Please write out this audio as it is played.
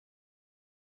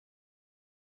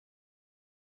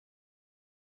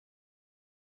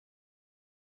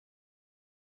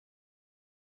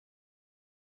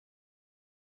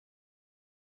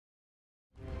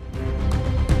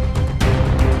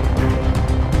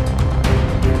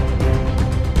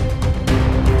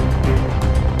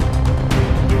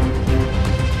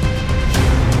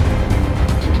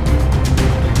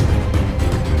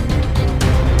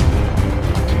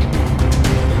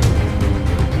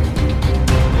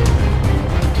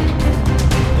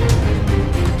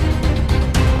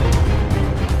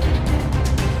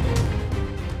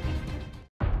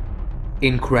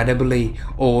Incredibly,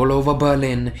 all over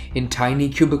Berlin, in tiny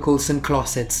cubicles and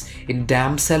closets, in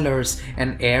damp cellars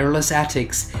and airless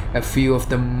attics, a few of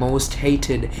the most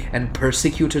hated and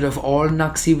persecuted of all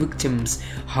Nazi victims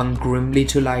hung grimly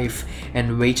to life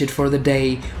and waited for the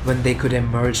day when they could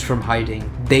emerge from hiding.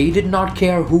 They did not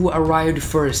care who arrived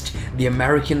first, the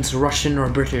Americans, Russian or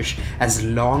British, as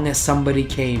long as somebody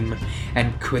came.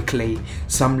 And quickly,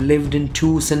 some lived in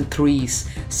twos and threes,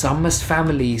 some as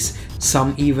families,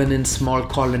 some even in small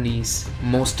colonies.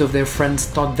 Most of their friends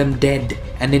thought them dead,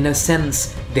 and in a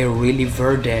sense, they really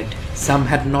were dead. Some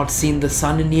had not seen the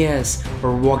sun in years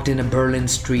or walked in a Berlin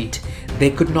street. They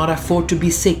could not afford to be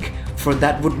sick, for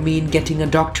that would mean getting a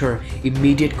doctor,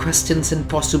 immediate questions and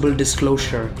possible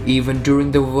disclosure. Even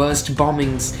during the worst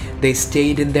bombings, they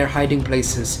stayed in their hiding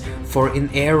places, for in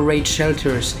air raid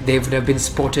shelters they would have been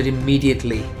spotted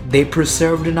immediately. They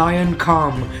preserved an iron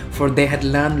calm, for they had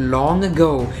learned long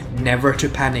ago never to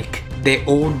panic. They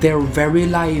owed their very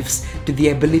lives to the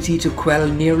ability to quell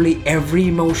nearly every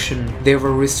emotion. They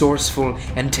were resourceful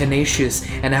and tenacious,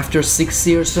 and after 6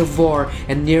 years of war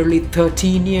and nearly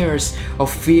 13 years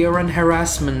of fear and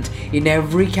harassment in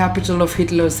every capital of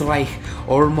Hitler's Reich,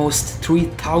 almost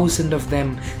 3,000 of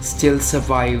them still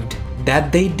survived.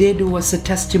 That they did was a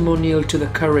testimonial to the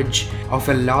courage of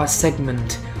a large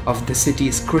segment of the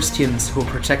city's Christians who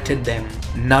protected them.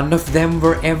 None of them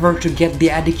were ever to get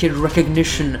the adequate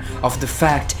recognition of the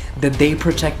fact that they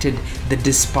protected the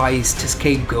despised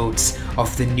scapegoats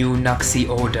of the new Nazi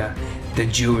order, the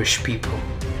Jewish people.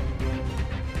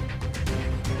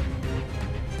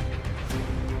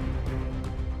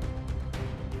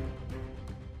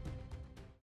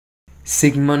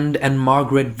 Sigmund and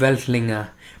Margaret Weltlinger,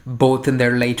 both in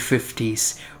their late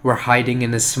 50s, were hiding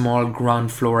in a small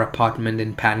ground floor apartment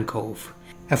in Pankow.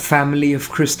 A family of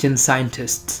Christian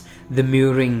Scientists, the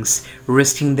Muirings,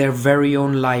 risking their very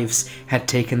own lives, had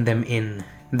taken them in.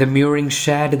 The Muirings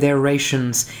shared their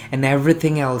rations and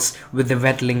everything else with the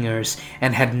Wettlingers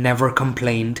and had never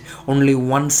complained. Only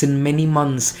once in many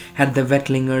months had the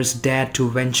Wettlingers dared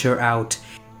to venture out.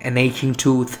 An aching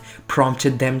tooth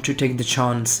prompted them to take the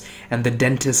chance, and the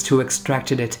dentist who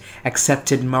extracted it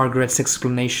accepted Margaret's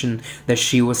explanation that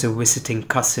she was a visiting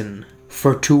cousin.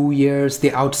 For 2 years,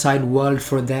 the outside world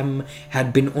for them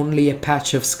had been only a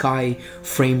patch of sky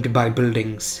framed by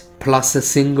buildings, plus a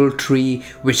single tree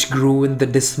which grew in the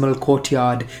dismal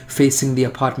courtyard facing the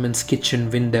apartment's kitchen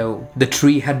window. The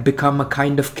tree had become a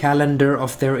kind of calendar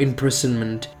of their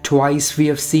imprisonment. "Twice we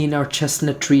have seen our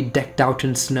chestnut tree decked out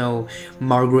in snow,"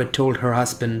 Margaret told her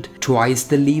husband. "Twice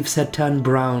the leaves had turned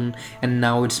brown, and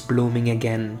now it's blooming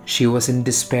again." She was in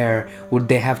despair. Would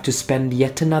they have to spend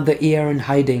yet another year in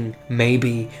hiding?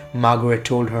 "Maybe," Margaret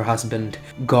told her husband.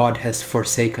 "God has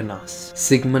forsaken us."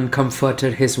 Sigmund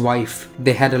comforted his wife.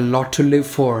 They had a lot to live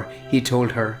for, he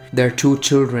told her. Their 2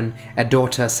 children, a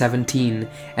daughter 17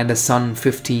 and a son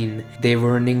 15. They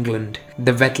were in England.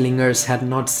 The Wettlingers had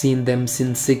not seen them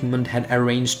since Sigmund had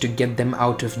arranged to get them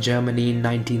out of Germany in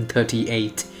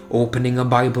 1938. Opening a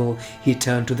Bible, he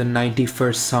turned to the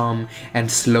 91st Psalm and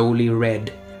slowly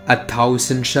read,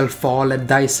 "1,000 shall fall at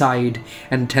thy side,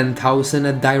 and 10,000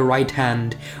 at thy right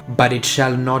hand, but it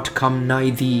shall not come nigh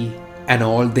thee." And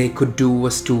all they could do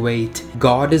was to wait.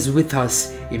 "God is with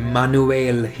us,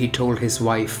 Emmanuel," he told his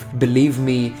wife. "Believe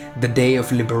me, the day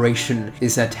of liberation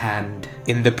is at hand."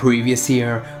 In the previous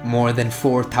year, more than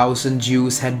 4,000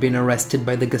 Jews had been arrested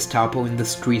by the Gestapo in the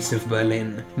streets of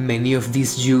Berlin. Many of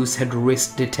these Jews had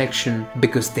risked detection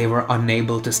because they were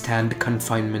unable to stand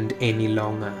confinement any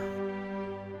longer.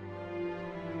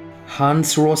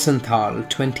 Hans Rosenthal,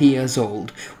 20 years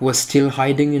old, was still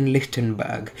hiding in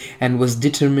Lichtenberg and was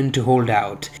determined to hold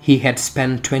out. He had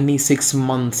spent 26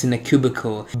 months in a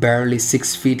cubicle, barely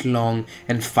 6 feet long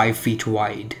and 5 feet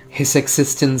wide. His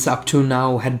existence up to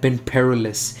now had been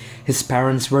perilous. His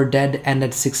parents were dead, and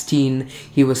at 16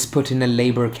 he was put in a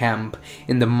labor camp.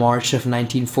 In the March of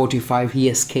 1945 he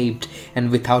escaped and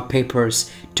without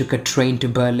papers took a train to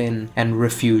Berlin and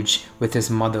refuge with his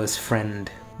mother's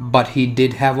friend. But he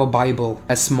did have a Bible,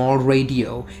 a small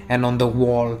radio, and on the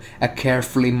wall a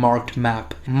carefully marked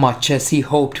map. Much as he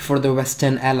hoped for the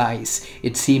Western Allies,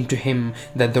 it seemed to him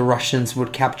that the Russians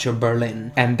would capture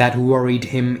Berlin, and that worried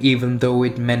him even though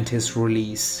it meant his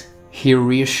release. He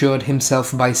reassured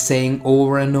himself by saying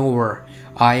over and over,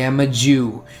 "I am a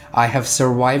Jew, I have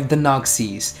survived the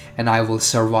Nazis, and I will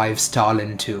survive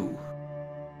Stalin too."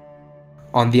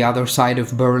 On the other side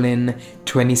of Berlin,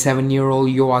 27-year-old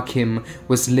Joachim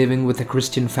was living with a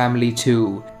Christian family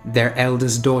too. Their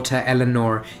eldest daughter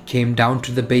Eleanor came down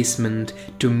to the basement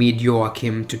to meet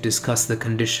Joachim to discuss the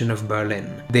condition of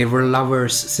Berlin. They were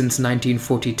lovers since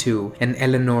 1942, and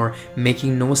Eleanor,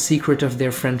 making no secret of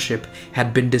their friendship,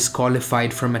 had been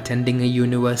disqualified from attending a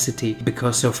university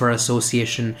because of her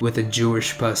association with a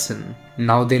Jewish person.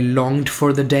 Now they longed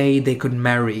for the day they could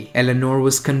marry. Eleanor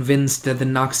was convinced that the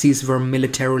Nazis were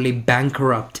militarily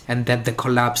bankrupt and that the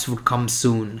collapse would come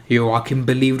soon. Joachim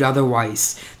believed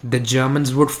otherwise. The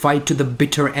Germans would fight to the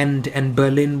bitter end and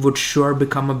Berlin would sure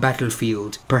become a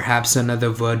battlefield, perhaps another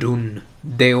Verdun.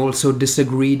 They also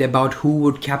disagreed about who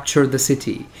would capture the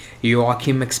city.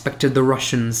 Joachim expected the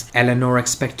Russians, Eleanor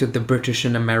expected the British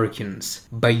and Americans.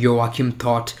 But Joachim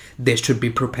thought they should be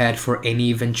prepared for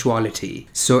any eventuality.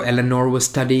 So Eleanor was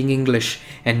studying English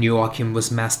and Joachim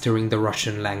was mastering the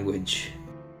Russian language.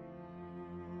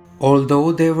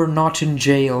 Although they were not in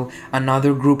jail,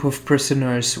 another group of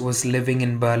prisoners was living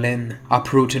in Berlin.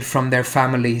 Uprooted from their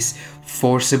families,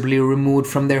 forcibly removed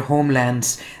from their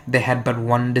homelands, they had but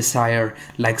one desire,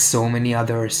 like so many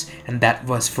others, and that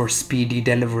was for speedy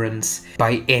deliverance.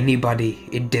 By anybody,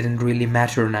 it didn't really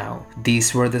matter now.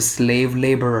 These were the slave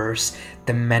laborers,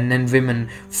 the men and women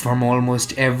from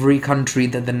almost every country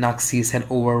that the Nazis had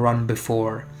overrun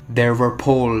before. There were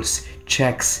Poles,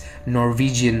 Czechs,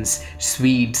 Norwegians,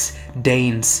 Swedes,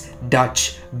 Danes,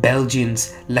 Dutch,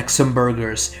 Belgians,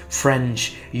 Luxembourgers,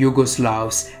 French,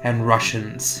 Yugoslavs, and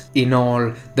Russians. In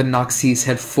all, the Nazis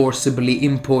had forcibly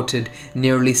imported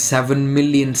nearly 7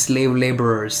 million slave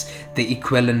laborers, the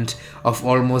equivalent of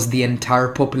almost the entire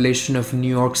population of New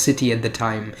York City at the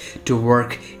time, to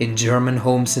work in German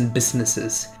homes and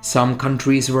businesses. Some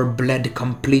countries were bled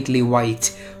completely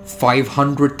white.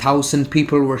 500,000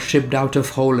 people were shipped out of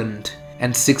Holland,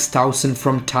 and 6,000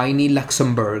 from tiny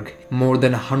Luxembourg. More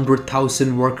than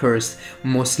 100,000 workers,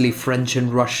 mostly French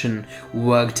and Russian,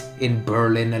 worked in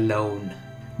Berlin alone.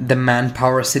 The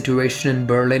manpower situation in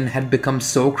Berlin had become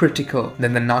so critical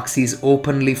that the Nazis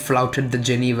openly flouted the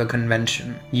Geneva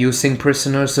Convention, using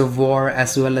prisoners of war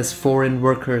as well as foreign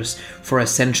workers for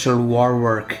essential war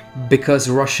work. Because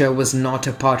Russia was not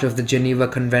a part of the Geneva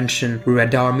Convention,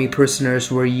 Red Army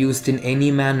prisoners were used in any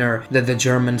manner that the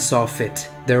Germans saw fit.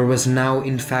 There was now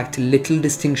in fact little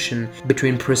distinction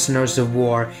between prisoners of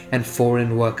war and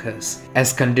foreign workers.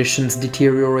 As conditions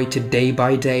deteriorated day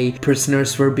by day,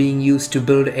 prisoners were being used to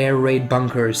build air raid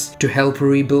bunkers, to help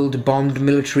rebuild bombed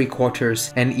military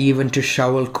quarters, and even to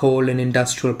shovel coal in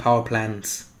industrial power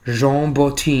plants. Jean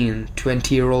Bottin,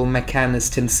 20-year-old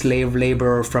mechanist and slave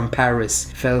laborer from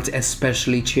Paris, felt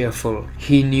especially cheerful.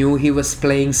 He knew he was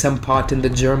playing some part in the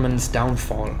Germans'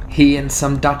 downfall. He and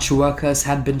some Dutch workers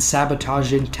had been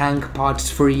sabotaging tank parts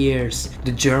for years.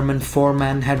 The German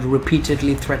foreman had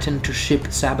repeatedly threatened to ship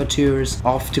saboteurs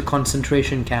off to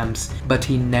concentration camps, but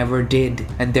he never did,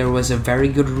 and there was a very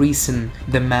good reason.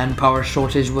 The manpower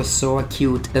shortage was so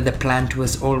acute that the plant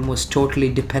was almost totally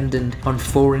dependent on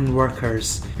foreign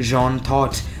workers. Jean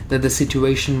thought that the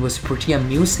situation was pretty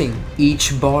amusing.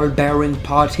 Each ball-bearing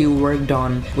part he worked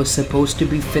on was supposed to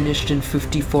be finished in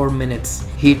 54 minutes.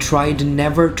 He tried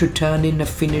never to turn in a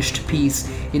finished piece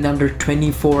in under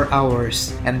 24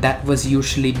 hours, and that was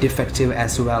usually defective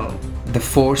as well. The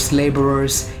forced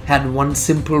laborers had one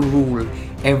simple rule: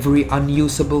 every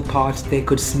unusable part they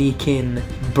could sneak in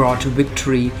brought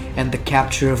victory and the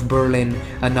capture of Berlin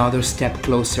another step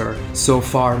closer. So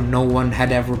far, no one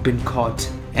had ever been caught,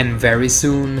 and very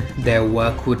soon their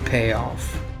work would pay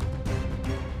off.